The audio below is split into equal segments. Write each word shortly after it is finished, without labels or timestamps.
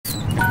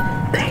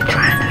They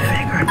trying to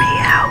figure me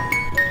out.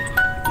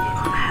 You're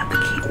gonna have to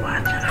keep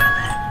watching for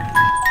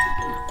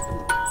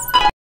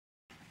that.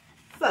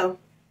 So,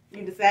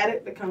 you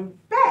decided to come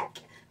back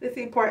to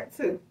see part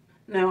 2.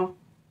 Now,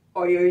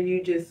 or are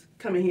you just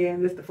coming here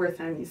and this is the first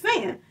time you're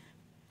seeing?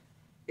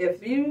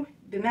 If you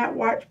did not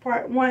watch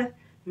part 1,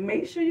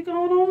 make sure you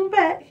go on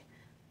back.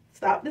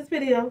 Stop this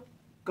video.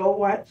 Go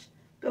watch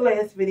the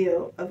last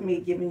video of me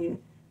giving you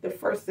the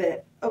first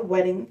set of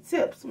wedding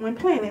tips when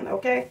planning,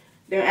 okay?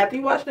 Then after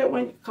you watch that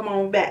one, come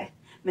on back.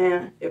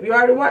 Now, if you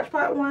already watched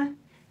part 1,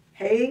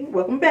 hey,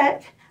 welcome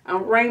back.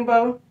 I'm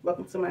Rainbow.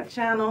 Welcome to my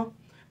channel.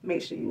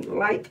 Make sure you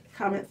like,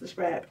 comment,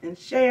 subscribe, and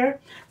share.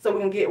 So we're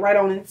going to get right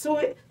on into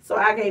it. So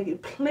I gave you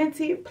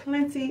plenty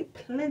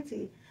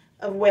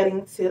of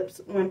wedding tips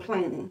when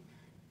planning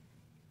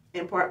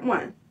in part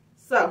 1.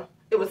 So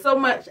it was so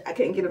much I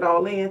couldn't get it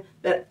all in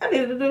that I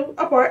needed to do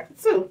a part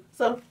 2.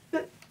 So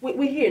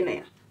we're here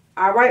now.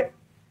 All right,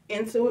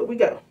 into it we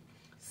go.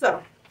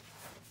 So,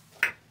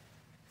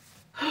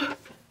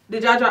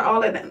 did y'all jot all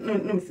that down?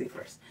 Let me see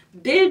first.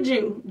 Did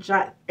you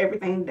jot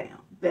everything down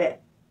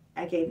that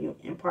I gave you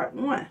in part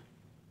 1?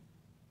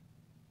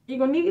 You're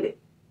going to need it.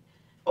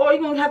 Or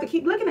you're going to have to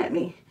keep looking at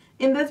me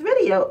in this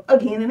video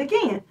again and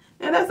again.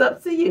 And that's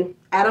up to you.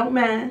 I don't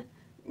mind.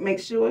 Make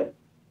sure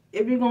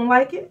if you're going to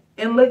like it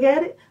and look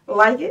at it,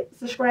 like it,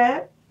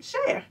 subscribe,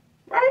 share,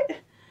 right?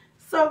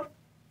 So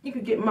you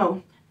can get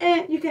more.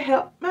 And you can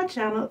help my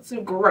channel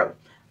to grow.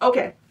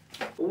 Okay,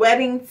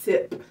 wedding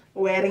tip.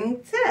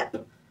 Wedding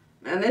tip.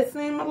 Now this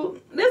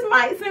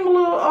might seem a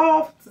little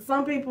off to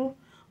some people,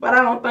 but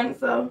I don't think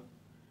so.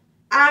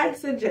 I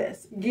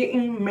suggest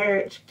getting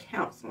marriage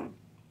counseling.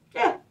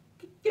 Yeah,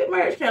 get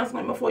marriage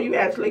counseling before you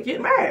actually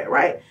get married,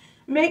 right?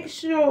 Make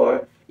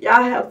sure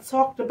y'all have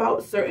talked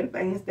about certain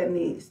things that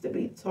needs to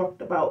be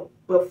talked about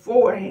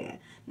beforehand,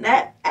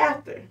 not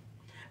after.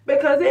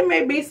 Because there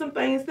may be some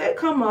things that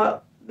come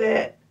up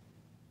that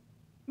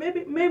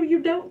maybe you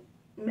don't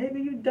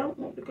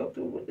want to go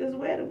through with this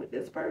wedding with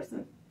this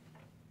person.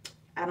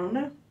 I don't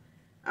know.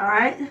 All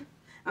right,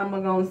 I'm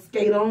gonna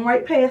skate on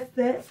right past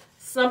that.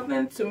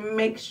 Something to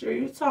make sure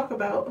you talk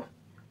about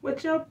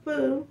with your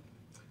boo.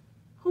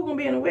 Who gonna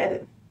be in the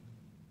wedding?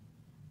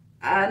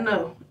 I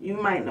know you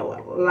might know a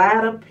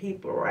lot of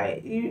people,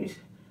 right? You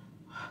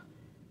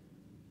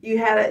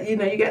had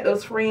you got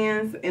those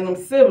friends and them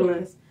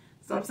siblings.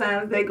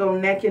 Sometimes they go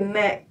neck and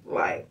neck,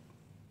 like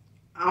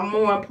I'm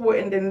more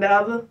important than the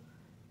other.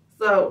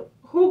 So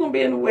who gonna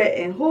be in the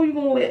wedding? Who you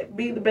gonna let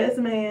be the best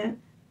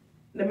man,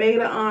 the maid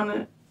of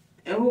honor,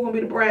 and who gonna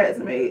be the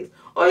bridesmaids?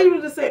 Or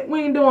you just say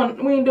we ain't doing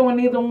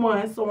neither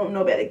one, so won't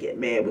nobody get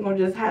mad. We're gonna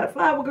just have the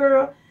flower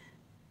girl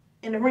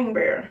and the ring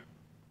bearer.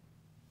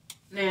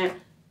 Now,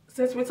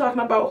 since we're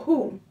talking about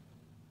who,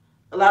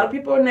 a lot of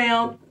people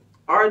now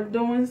are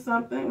doing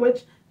something,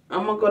 which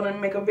I'm gonna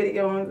make a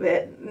video on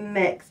that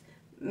next.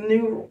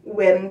 New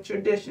wedding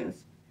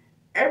traditions.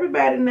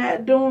 Everybody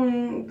not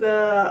doing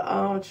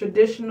the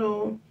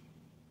traditional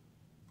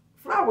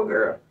flower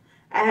girl.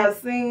 I have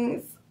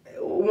seen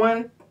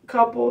one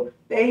couple,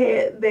 they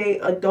had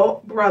their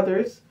adult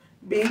brothers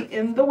be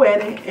in the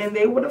wedding, and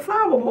they were the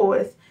flower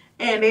boys.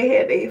 And they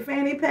had their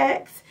fanny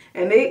packs,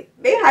 and they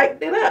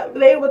hyped it up.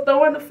 They were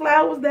throwing the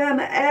flowers down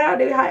the aisle.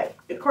 They hyped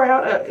the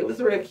crowd up. It was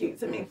real cute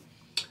to me.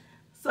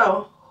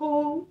 So,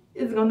 who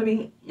is going to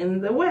be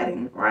in the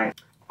wedding, right?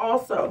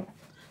 Also,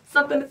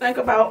 something to think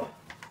about.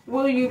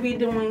 Will you be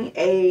doing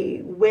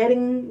a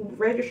wedding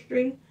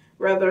registry?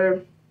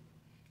 Whether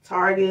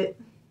Target,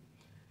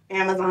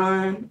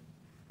 Amazon,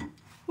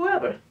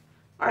 whoever.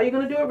 Are you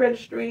going to do a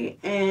registry?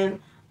 And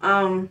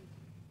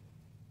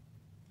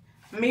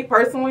me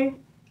personally,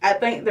 I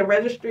think the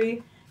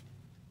registry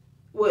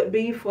would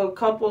be for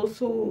couples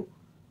who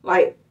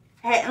like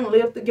hadn't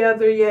lived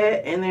together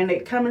yet, and then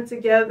they're coming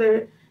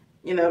together.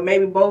 You know,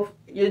 maybe both,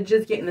 you're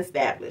just getting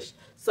established.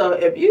 So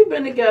if you've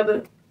been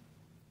together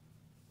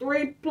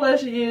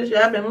 3+ years,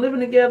 y'all been living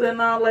together and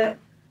all that,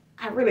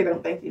 I really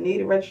don't think you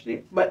need a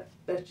registry, but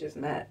that's just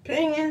my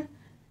opinion.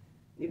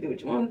 You do what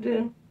you want to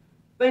do.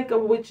 Think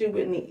of what you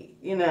would need,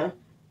 you know.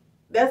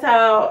 That's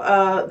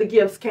how the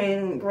gifts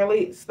came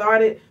really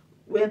started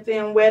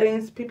within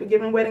weddings. People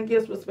giving wedding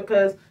gifts was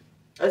because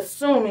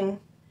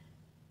assuming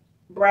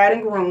bride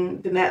and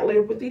groom did not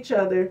live with each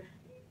other,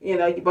 you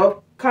know, you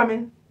both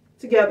coming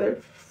together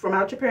from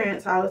out your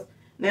parents' house.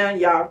 Now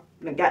y'all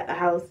got the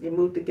house, you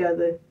moved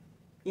together.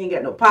 You ain't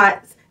got no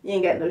pots, you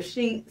ain't got no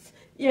sheets,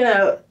 you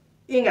know,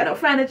 you ain't got no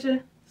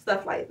furniture,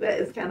 stuff like that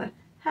is kind of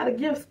how the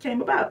gifts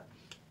came about.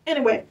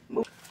 Anyway,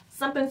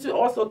 something to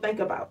also think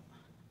about.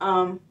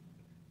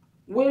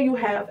 Will you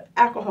have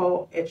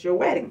alcohol at your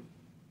wedding?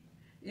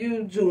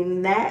 You do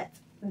not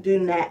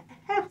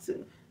have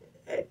to.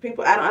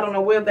 People, I don't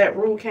know where that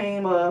rule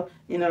came of,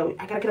 you know,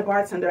 I gotta get a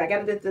bartender, I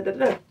gotta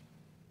da.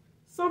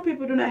 Some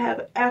people do not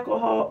have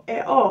alcohol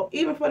at all,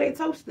 even for their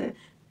toasting.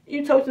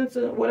 You toasting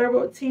to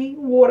whatever tea,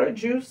 water,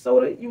 juice,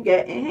 soda you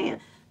got in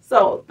hand.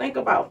 So think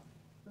about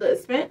the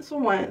expense for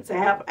one to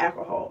have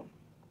alcohol.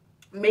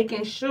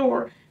 Making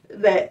sure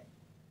that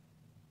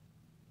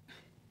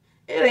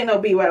it ain't no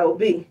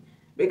BYOB.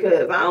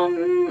 Because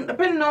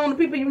depending on the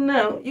people you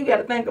know, you got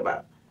to think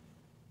about,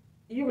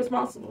 you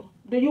responsible.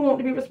 Do you want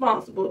to be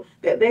responsible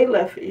that they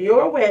left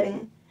your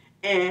wedding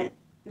and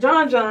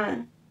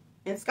John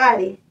and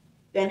Scotty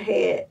then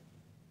had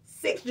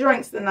 6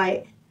 drinks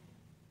tonight,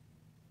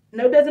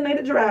 no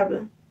designated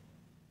driver,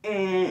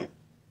 and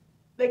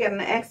they got in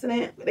an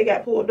accident, they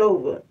got pulled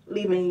over,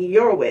 leaving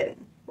your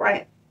wedding,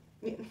 right?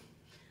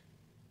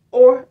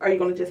 Or are you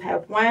going to just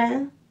have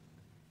wine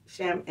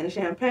and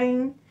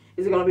champagne?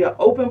 Is it going to be an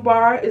open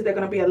bar? Is there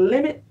going to be a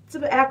limit to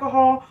the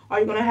alcohol? Are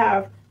you going to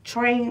have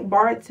trained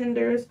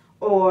bartenders?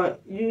 Or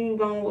you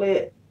going to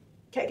let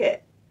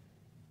Cat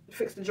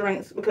fix the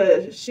drinks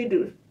because she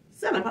do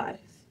selling parties?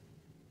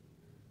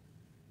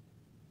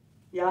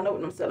 Y'all know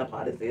what them selling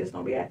parties is.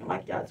 Don't be acting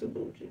like y'all too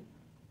bougie.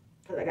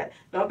 Cause I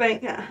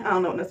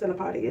don't know what the selling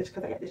party is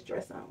because I got this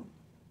dress on.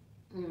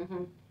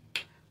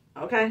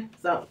 Okay,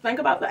 so think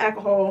about the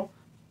alcohol.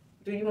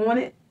 Do you want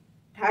it?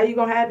 How you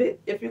gonna have it?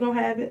 If you're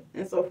gonna have it,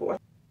 and so forth.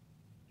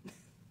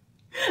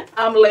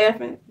 I'm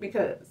laughing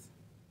because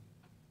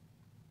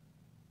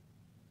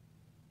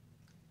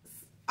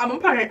I'm a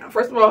parent.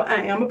 First of all, I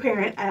am a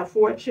parent. I have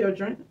 4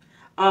 children.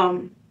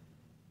 My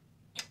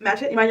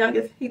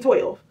youngest, he's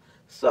 12.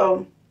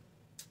 So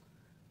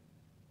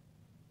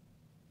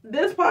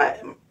this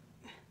part,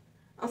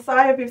 I'm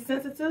sorry if you're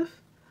sensitive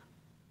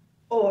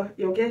or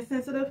you'll get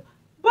sensitive,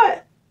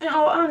 but in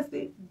all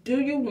honesty, do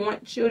you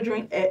want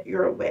children at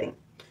your wedding?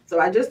 So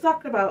I just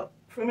talked about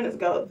a few minutes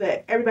ago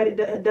that everybody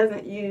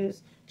doesn't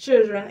use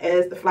children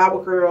as the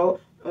flower girl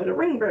or the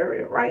ring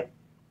bearer, right?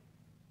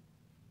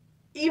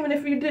 Even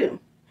if you do,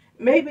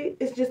 maybe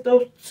it's just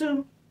those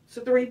 2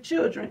 to 3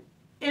 children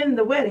in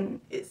the wedding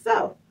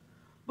itself.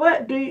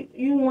 But do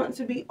you want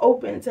to be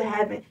open to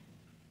having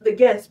the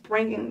guests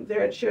bringing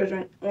their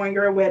children on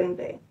your wedding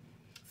day?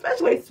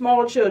 Especially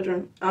small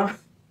children.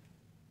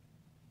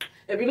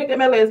 If you looked at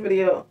my last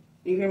video,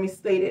 you hear me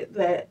stated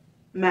that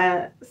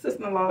my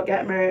sister-in-law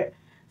got married.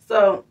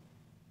 So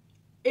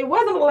it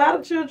wasn't a lot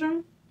of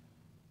children,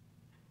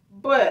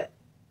 but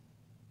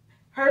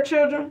her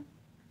children,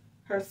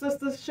 her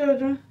sister's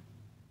children,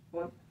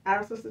 well,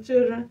 our sister's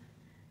children,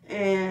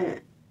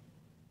 and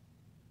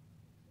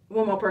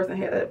one more person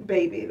had a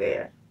baby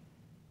there.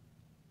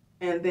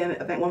 And then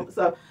I think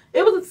so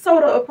it was a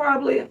total of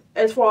probably,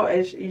 as far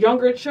as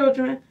younger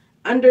children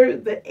under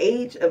the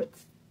age of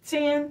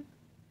 10,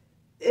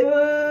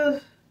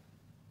 it's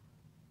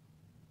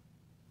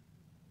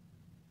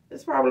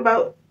probably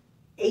about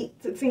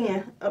 8 to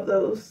 10 of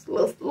those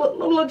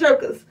little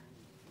jokers.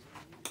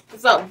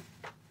 So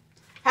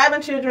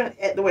having children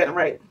at the wedding,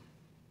 right?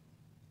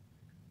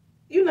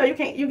 You know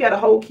you got to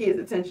hold kids'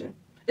 attention.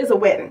 It's a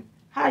wedding.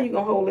 How you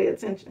gonna hold their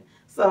attention?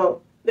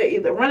 So they're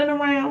either running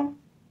around,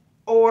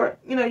 or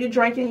you're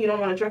drinking. You don't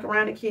want to drink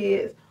around the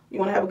kids. You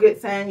want to have a good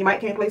time. You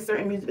might can't play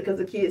certain music because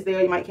the kids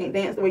there. You might can't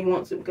dance the way you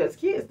want to because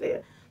the kids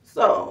there.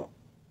 So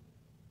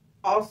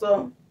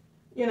also,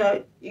 you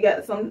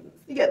got the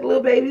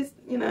little babies.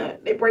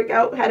 They break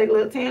out, have their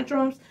little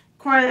tantrums,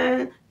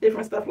 crying,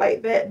 different stuff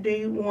like that. Do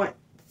you want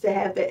to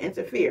have that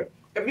interfere?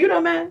 If you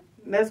don't mind,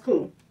 that's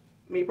cool.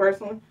 Me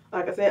personally,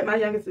 like I said, my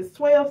youngest is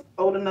 12,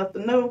 old enough to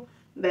know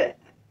that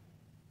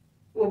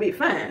we'll be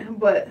fine.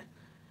 But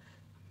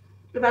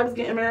if I was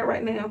getting married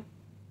right now,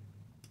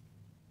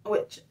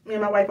 which me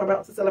and my wife are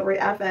about to celebrate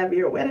our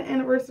 5-year wedding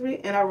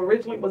anniversary, and I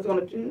originally was going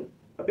to do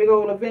a big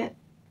old event,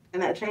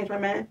 and I changed my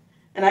mind.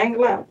 And I ain't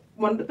gonna lie,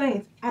 one of the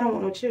things, I don't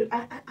want no children.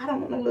 I don't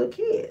want no little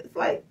kids.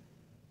 Like,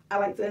 I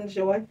like to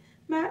enjoy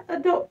my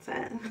adult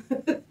time.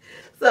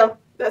 So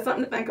that's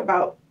something to think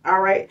about.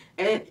 All right.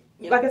 And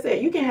like I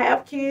said, you can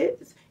have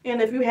kids,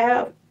 and if you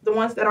have the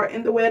ones that are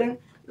in the wedding,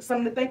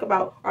 something to think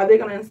about. Are they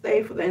going to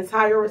stay for the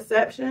entire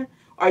reception?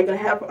 Are you going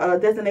to have a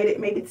designated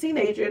maybe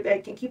teenager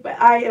that can keep an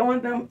eye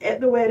on them at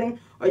the wedding?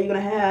 Or are you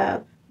going to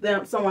have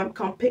someone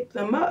come pick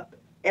them up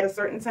at a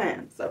certain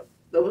time? So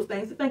those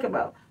things to think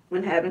about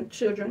when having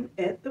children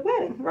at the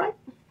wedding, right?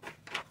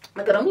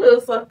 Look at them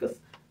little suckers.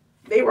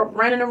 They were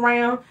running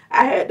around.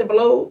 I had to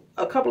blow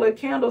a couple of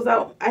candles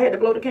out. I had to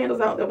blow the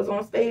candles out that was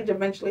on stage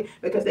eventually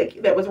because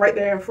that was right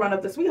there in front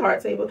of the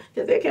sweetheart table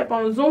because they kept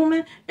on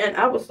zooming, and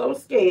I was so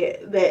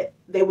scared that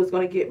they was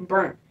going to get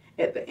burnt.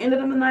 At the end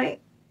of the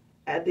night,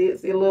 I did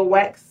see a little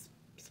wax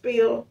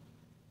spill,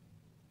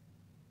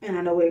 and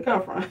I know where it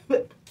come from,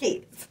 but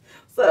kids.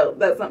 So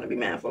that's something to be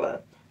mindful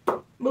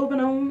of. Moving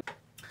on.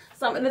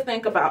 Something to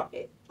think about,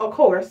 of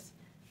course,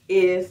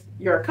 is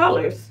your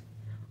colors.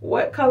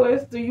 What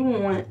colors do you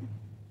want?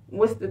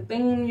 What's the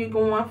theme you're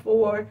going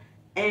for?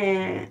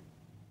 And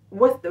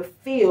what's the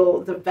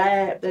feel, the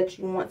vibe that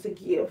you want to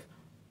give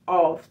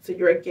off to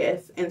your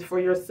guests and for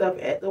yourself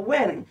at the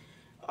wedding?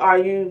 Are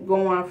you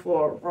going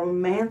for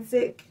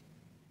romantic?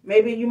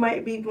 Maybe you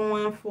might be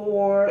going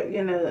for,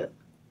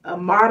 a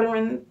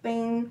modern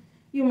theme.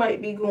 You might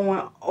be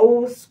going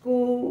old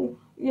school,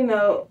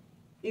 you're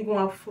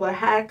going for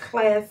high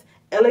class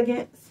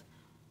elegance,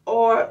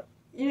 or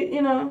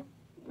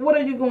what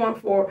are you going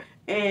for?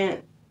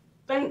 And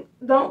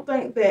don't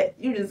think that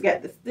you just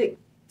got to stick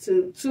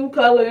to 2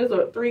 colors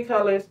or 3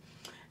 colors.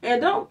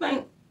 And don't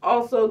think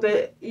also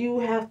that you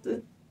have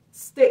to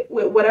stick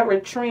with whatever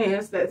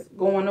trends that's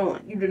going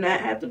on. You do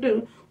not have to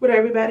do what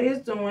everybody is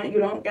doing. You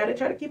don't got to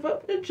try to keep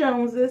up with the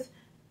Joneses.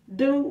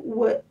 Do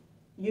what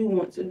you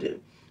want to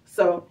do.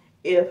 So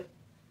if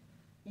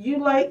you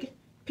like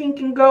pink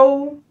and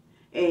gold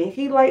and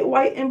he like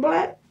white and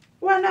black,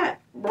 why not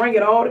bring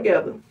it all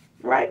together,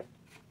 right?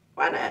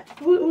 Why not?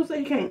 Who said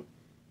you can't?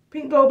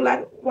 Pink, gold,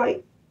 black,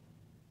 white.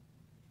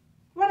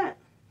 Why not?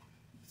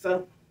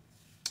 So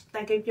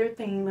think of your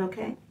theme,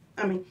 okay?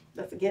 I mean,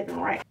 that's a given,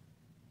 right?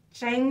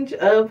 Change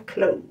of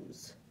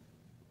clothes.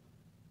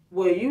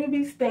 Will you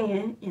be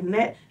staying in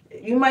that?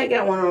 You might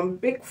get one of them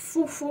big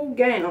foo-foo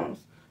gowns.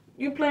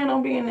 You plan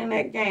on being in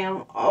that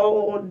gown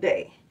all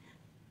day.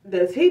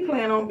 Does he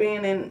plan on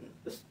being in,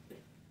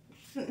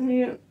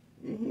 you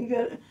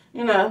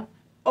know,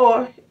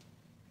 or,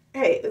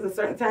 hey, it's a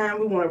certain time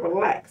we want to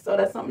relax. So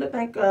that's something to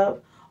think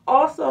of.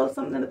 Also,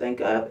 something to think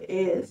of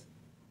is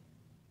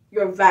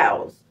your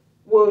vows.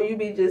 Will you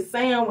be just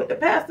saying what the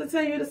pastor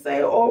tell you to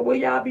say, or will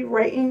y'all be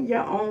writing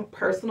your own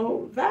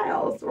personal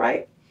vows,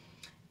 right?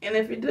 And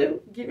if you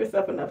do, give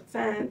yourself enough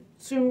time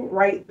to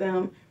write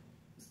them.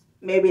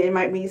 Maybe it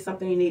might be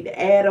something you need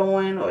to add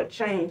on or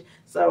change.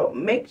 So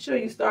make sure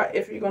you start,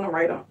 if you're going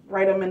to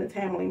write them in a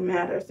timely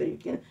manner so you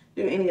can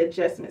do any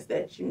adjustments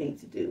that you need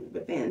to do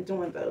within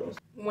doing those.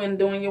 When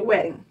doing your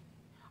wedding,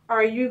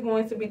 are you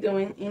going to be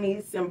doing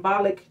any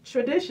symbolic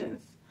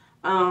traditions?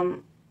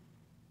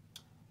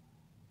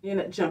 You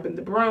know, jumping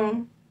the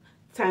broom,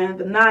 tying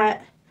the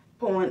knot,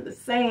 pouring the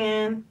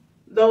sand,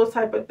 those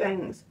type of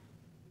things.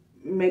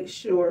 Make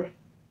sure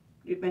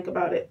you think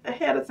about it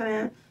ahead of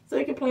time so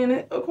you can plan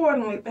it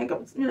accordingly. Think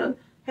of, you know,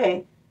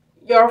 hey,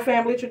 your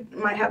family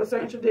might have a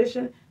certain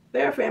tradition.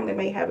 Their family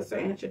may have a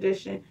certain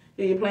tradition.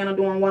 Do you plan on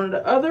doing one or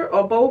the other,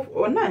 or both,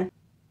 or none?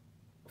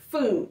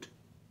 Food.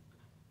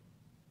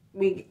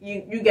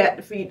 You got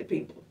to feed the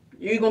people.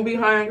 You're going to be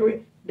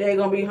hungry. They're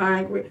going to be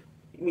hungry.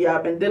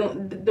 Y'all been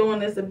doing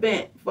this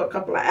event for a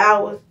couple of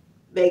hours.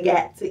 They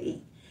got to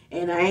eat.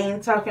 And I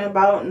ain't talking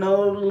about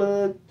no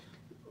little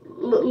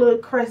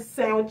crust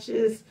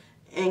sandwiches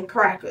and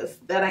crackers.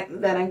 That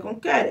ain't gonna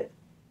cut it.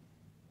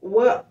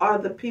 What are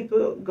the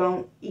people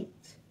gonna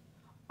eat?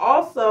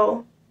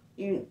 Also,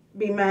 you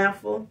be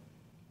mindful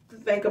to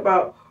think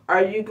about,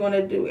 are you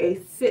gonna do a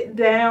sit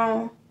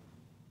down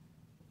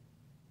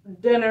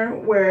dinner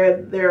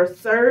where they're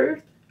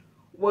served?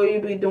 Will you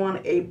be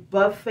doing a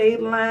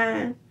buffet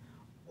line?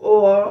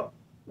 Or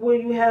will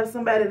you have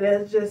somebody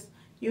that's just,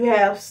 you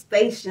have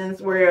stations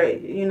where,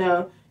 you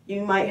know,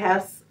 you might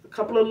have a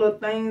couple of little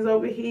things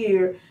over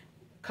here,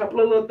 a couple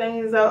of little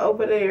things out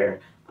over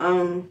there.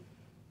 I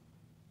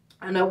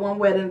know one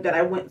wedding that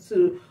I went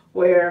to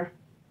where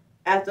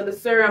after the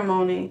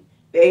ceremony,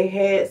 they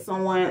had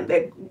someone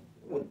that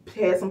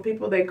had some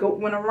people that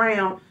went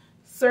around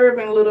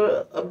serving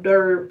little hors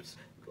d'oeuvres,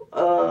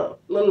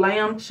 little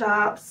lamb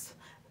chops,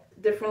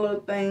 different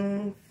little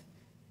things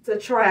to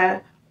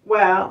try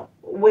while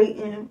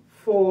waiting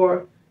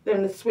for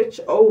them to switch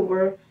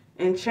over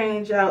and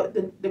change out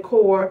the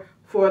decor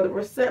for the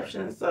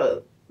reception.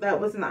 So that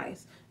was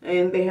nice.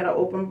 And they had an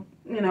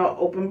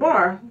open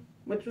bar,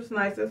 which was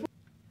nice as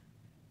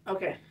well.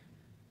 Okay.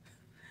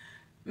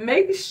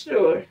 Make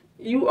sure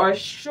you are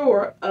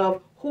sure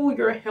of who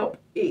your help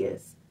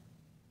is.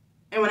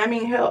 And when I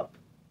mean help,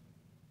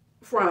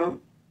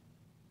 from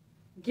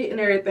getting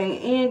everything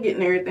in,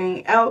 getting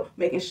everything out,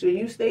 making sure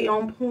you stay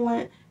on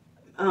point,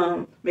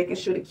 making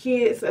sure the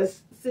kids are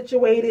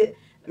situated,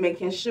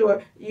 making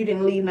sure you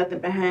didn't leave nothing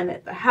behind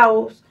at the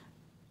house,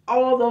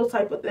 all those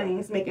type of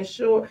things, making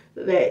sure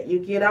that you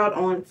get out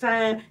on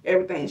time,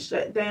 everything's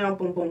shut down,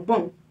 boom, boom,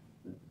 boom.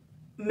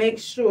 Make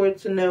sure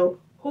to know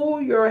who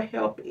your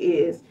help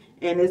is,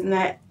 and it's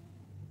not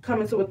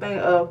coming to a thing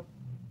of,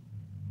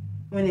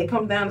 when it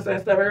comes down to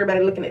certain stuff,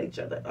 everybody looking at each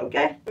other,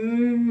 okay?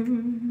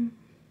 One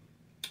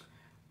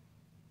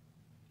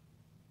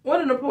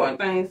of the important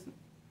things,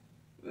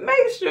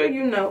 make sure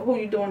you know who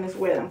you're doing this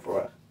wedding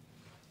for.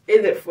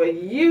 Is it for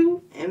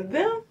you and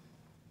them?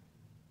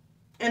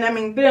 And I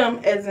mean them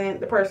as in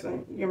the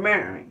person you're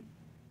marrying.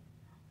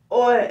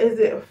 Or is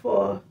it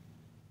for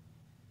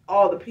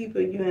all the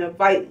people you're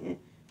inviting,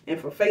 and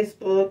for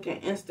Facebook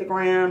and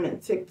Instagram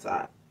and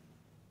TikTok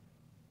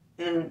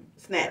and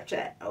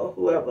Snapchat or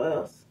whoever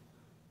else?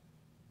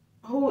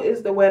 Who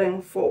is the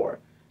wedding for?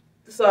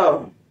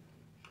 So,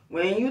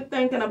 when you're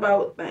thinking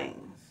about things,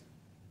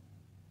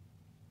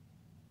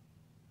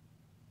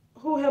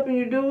 who helping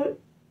you do it?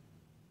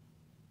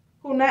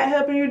 Who not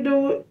helping you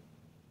do it?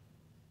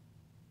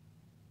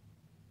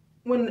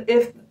 When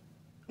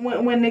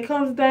it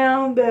comes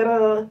down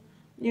that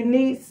you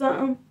need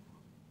something,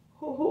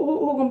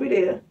 who gonna be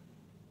there?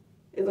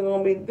 Is it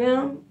gonna be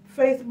them,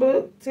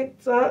 Facebook,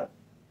 TikTok,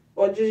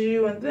 or just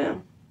you and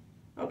them?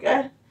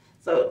 Okay?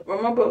 So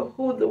remember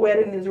who the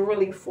wedding is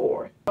really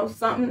for.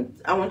 Something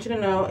I want you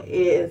to know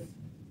is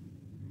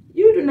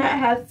you do not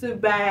have to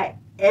buy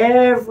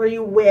every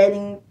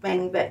wedding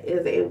thing that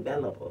is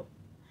available.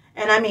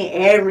 And I mean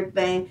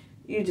everything.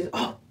 You just,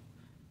 oh,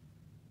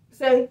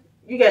 say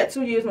you got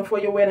 2 years before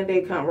your wedding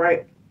day come,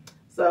 right?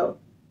 So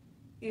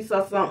you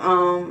saw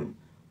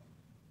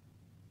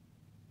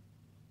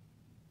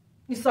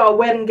you saw a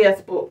wedding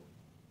guest book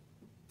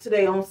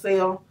today on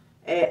sale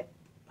at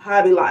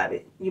Hobby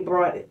Lobby. You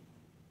brought it.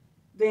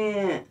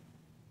 Then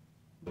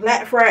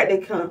Black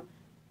Friday come.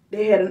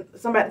 They had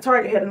somebody at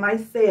Target had a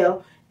nice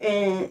sale,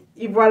 and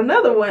you brought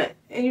another one,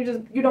 and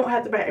you don't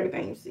have to buy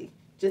everything you see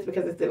just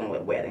because it's dealing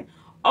with a wedding.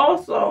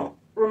 Also,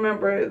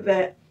 remember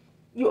that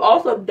you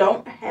also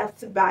don't have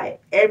to buy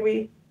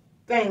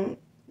everything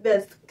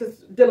that's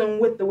dealing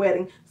with the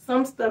wedding.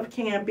 Some stuff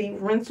can be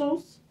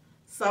rentals.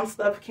 Some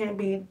stuff can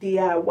be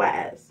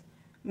DIYs.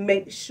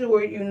 Make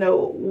sure you know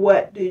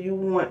what do you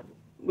want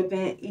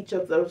within each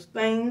of those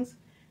things,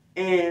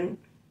 and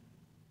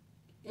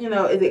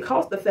is it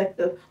cost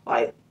effective?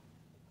 Like,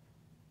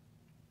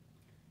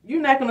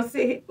 you're not gonna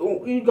sit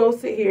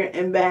here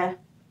and buy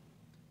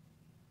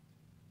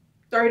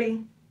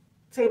 30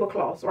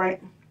 tablecloths,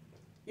 right?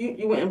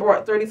 You went and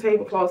bought 30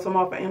 tablecloths from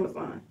off of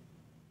Amazon,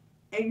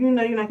 and you're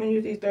not gonna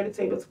use these 30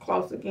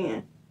 tablecloths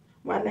again.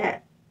 Why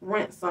not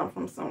rent some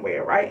from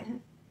somewhere, right?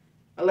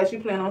 Unless you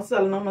plan on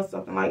selling them or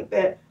something like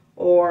that,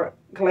 or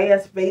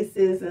glass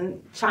vases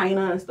and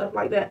china and stuff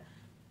like that.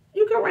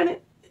 You can rent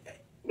it.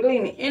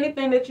 Believe me,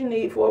 anything that you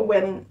need for a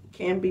wedding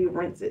can be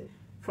rented.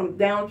 From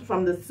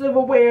the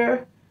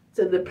silverware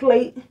to the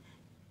plate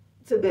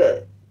to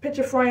the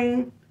picture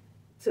frame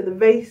to the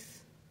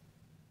vase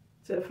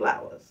to the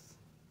flowers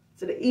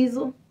to the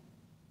easel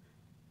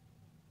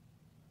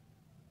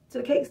to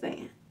the cake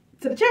stand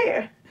to the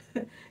chair.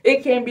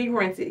 It can be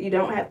rented. You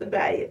don't have to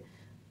buy it.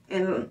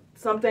 And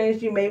some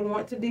things you may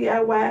want to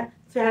DIY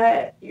to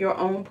add your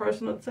own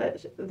personal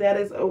touch. That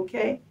is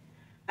okay.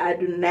 I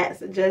do not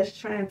suggest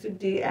trying to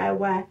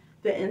DIY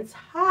the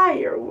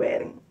entire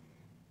wedding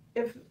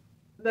if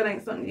that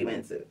ain't something you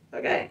into.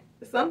 Okay?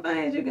 Some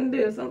things you can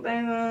do. Some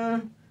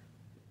things,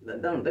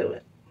 don't do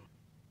it.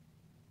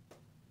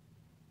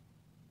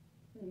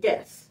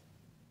 Yes.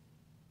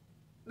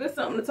 There's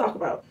something to talk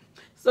about.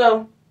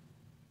 So,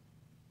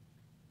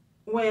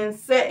 when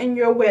setting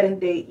your wedding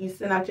date, you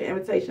send out your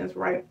invitations,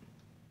 right?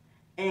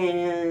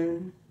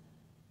 And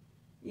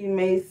you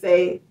may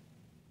say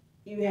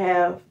you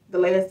have the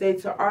last day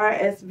to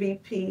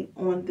RSVP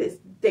on this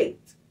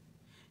date.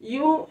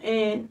 You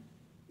and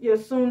your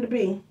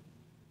soon-to-be,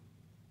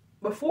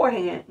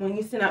 beforehand, when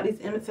you send out these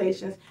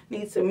invitations,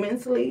 need to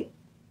mentally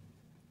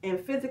and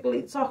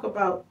physically talk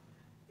about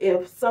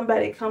if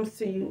somebody comes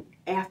to you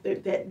after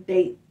that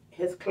date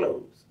has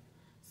closed.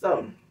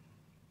 So,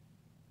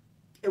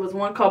 it was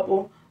one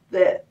couple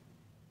that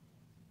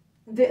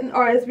didn't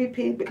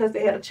RSVP because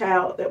they had a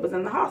child that was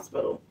in the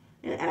hospital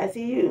in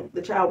ICU.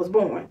 The child was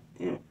born,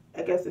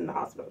 I guess, in the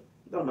hospital.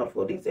 Don't know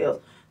full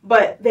details.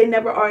 But they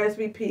never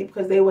RSVP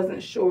because they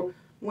wasn't sure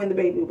when the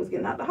baby was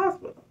getting out of the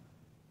hospital.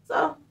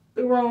 So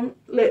the room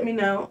let me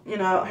know,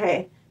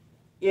 hey,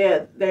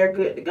 yeah, they're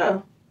good to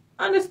go.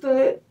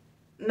 Understood.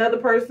 Another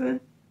person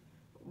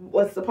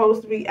was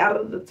supposed to be out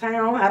of the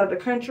town, out of the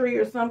country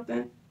or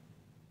something.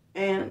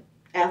 And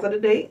after the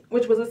date,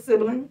 which was a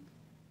sibling,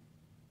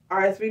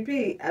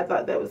 RSVP. I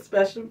thought that was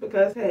special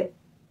because, hey,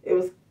 it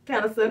was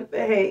kind of something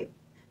that, hey,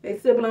 their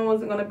sibling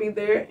wasn't going to be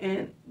there,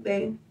 and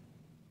they,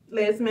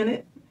 last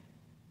minute,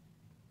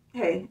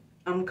 hey,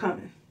 I'm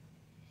coming.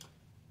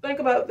 Think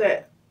about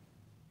that.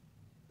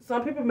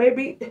 Some people may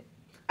be,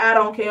 I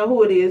don't care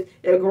who it is,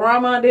 if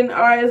grandma didn't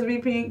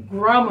RSVP,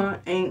 grandma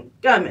ain't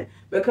coming.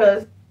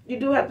 Because you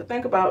do have to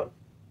think about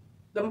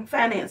the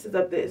finances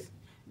of this.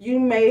 You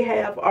may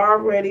have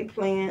already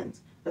planned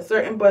a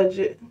certain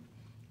budget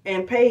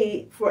and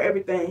paid for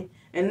everything.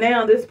 And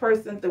now this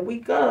person, the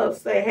week of,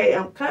 say, hey,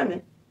 I'm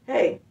coming.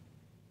 Hey,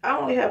 I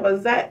only have a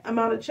exact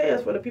amount of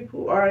chairs for the people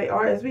who already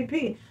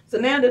RSVP. So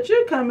now that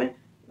you're coming,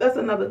 that's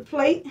another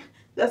plate.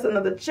 That's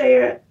another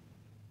chair.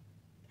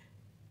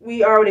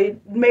 We already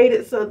made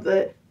it so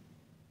the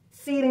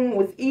seating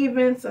was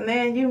even. So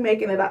now you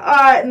making it an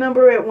odd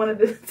number at one of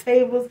the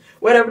tables.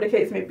 Whatever the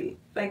case may be.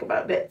 Think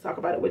about that. Talk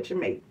about it with your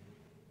mate.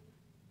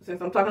 Since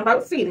I'm talking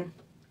about seating,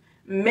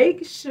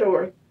 make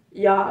sure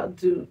y'all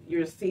do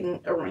your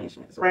seating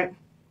arrangements, right?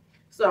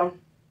 So,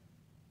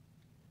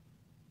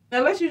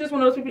 unless you're just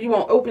one of those people, you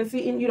want open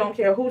seating, you don't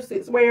care who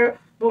sits where,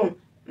 boom.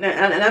 And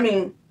I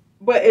mean,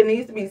 but it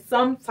needs to be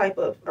some type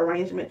of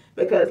arrangement,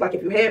 because like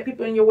if you had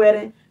people in your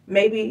wedding,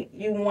 maybe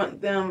you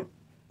want them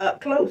up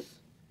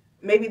close.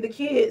 Maybe the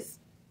kids,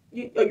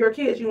 your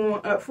kids, you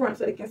want up front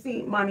so they can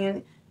see mommy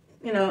and,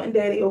 and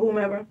daddy or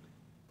whomever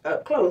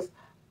up close.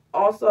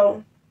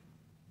 Also,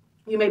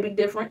 you may be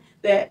different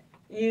that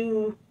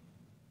you,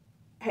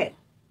 hey,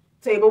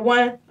 table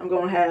 1, I'm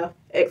going to have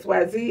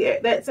XYZ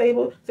at that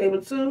table.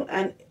 Table 2,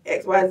 and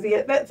XYZ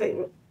at that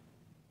table.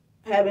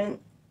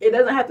 It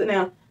doesn't have to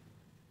now,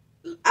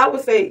 I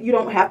would say you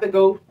don't have to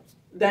go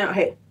down,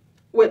 hey,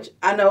 which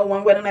I know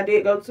one wedding I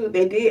did go to,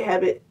 they did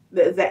have it,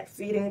 the exact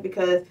seating,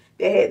 because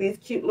they had these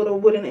cute little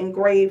wooden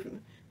engraved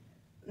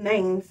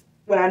names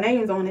with our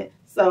names on it.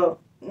 So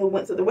when we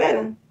went to the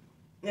wedding,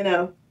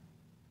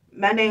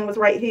 my name was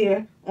right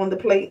here on the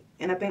plate,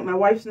 and I think my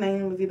wife's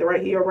name was either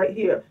right here or right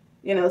here.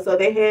 You know, so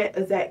they had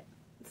exact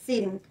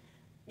seating.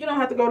 You don't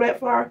have to go that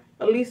far,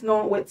 at least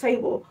knowing what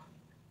table.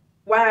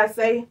 Why I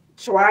say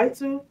try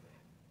to,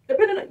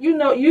 depending on,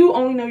 you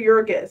only know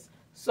your guests.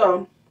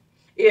 So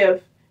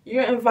if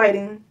you're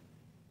inviting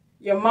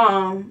your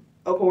mom,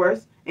 of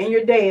course, and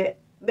your dad,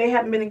 they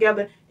haven't been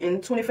together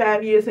in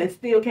 25 years and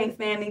still can't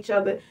stand each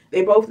other.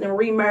 They both been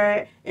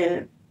remarried,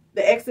 and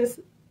the exes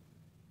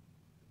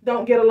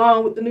don't get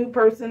along with the new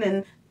person,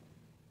 and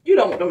you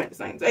don't want them at the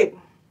same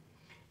table.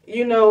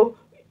 You know,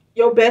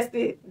 your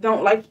bestie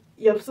don't like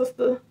your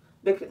sister,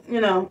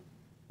 you know,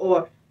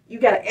 or you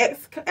got an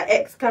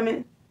ex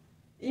coming.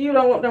 You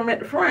don't want them at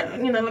the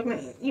front. You know,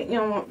 you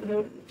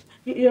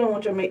don't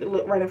want your mate to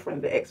look right in front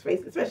of the ex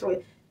face,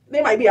 especially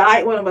they might be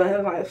alright with them, but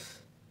like,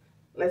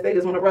 unless they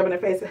just want to rub in their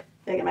face,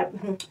 I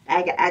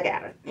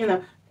got it. You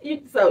know,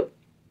 so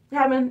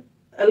having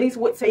at least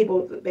what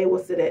table they will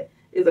sit at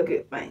is a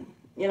good thing.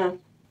 You know.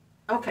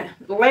 Okay,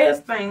 the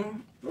last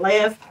thing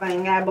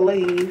I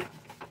believe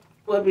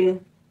would be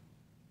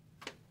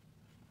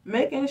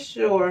making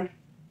sure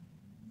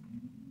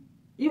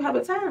you have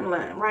a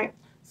timeline, right?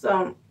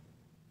 So,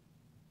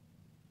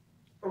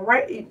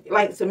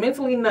 like to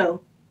mentally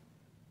know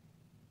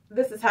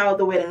this is how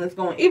the wedding is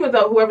going. Even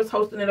though whoever's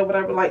hosting it or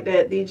whatever like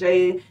that,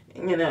 DJ,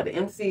 you know, the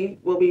MC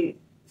will be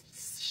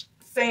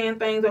saying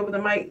things over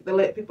the mic to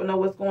let people know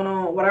what's going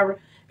on or whatever.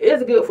 It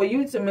is good for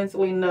you to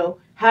mentally know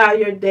how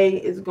your day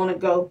is going to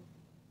go.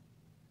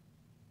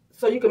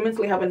 So you can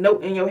mentally have a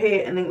note in your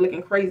head and then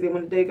looking crazy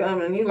when the day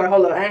comes and you're like,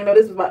 hold up, I didn't know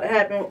this was about to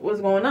happen. What's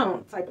going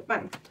on? Type of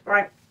thing.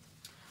 Right?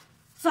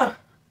 So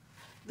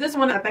this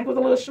one I think was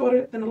a little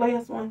shorter than the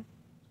last one.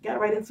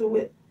 Got right into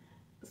it.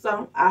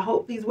 So I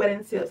hope these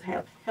wedding tips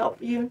have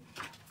helped you.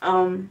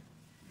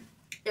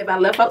 If I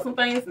left out some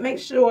things, make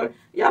sure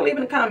y'all leave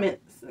in the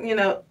comments, you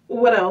know,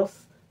 what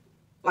else.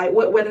 Like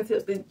what wedding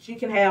tips that you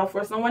can have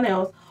for someone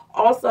else.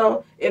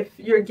 Also, if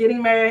you're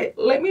getting married,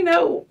 let me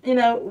know, you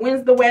know,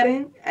 when's the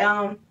wedding.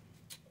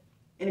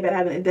 Anybody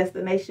having a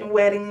destination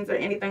weddings or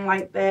anything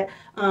like that.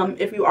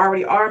 If you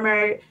already are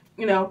married,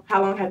 you know,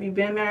 how long have you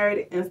been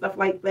married and stuff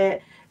like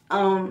that.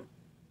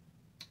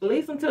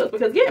 Leave some tips,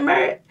 because getting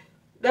married,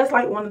 that's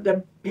like one of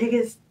the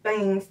biggest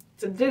things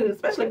to do,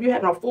 especially if you're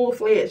having a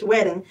full-fledged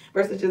wedding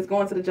versus just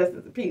going to the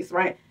Justice of Peace,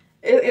 right?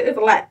 It's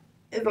a lot.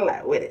 It's a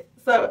lot with it.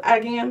 So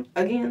again,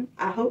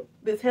 I hope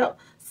this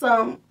helped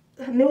some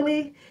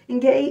newly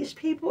engaged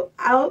people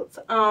out.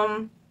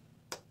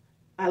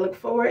 I look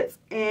forward,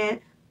 and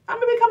I'm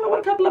gonna be coming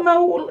with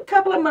a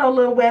couple of more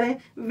little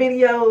wedding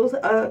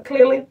videos.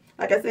 Clearly,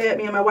 like I said,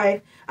 me and my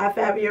wife, our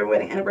 5-year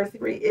wedding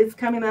anniversary is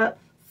coming up,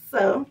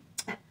 so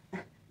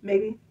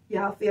maybe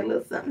y'all see a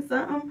little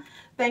something.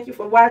 Thank you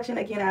for watching.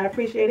 Again, I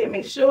appreciate it.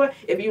 Make sure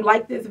if you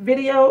like this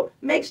video,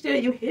 make sure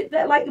you hit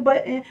that like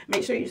button.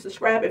 Make sure you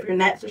subscribe if you're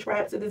not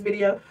subscribed to this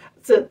video,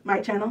 to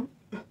my channel.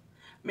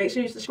 Make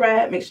sure you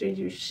subscribe. Make sure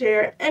you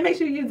share, and make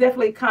sure you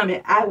definitely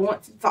comment. I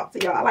want to talk to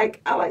y'all. I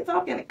like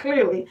talking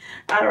clearly.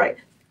 All right.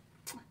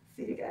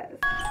 See you guys.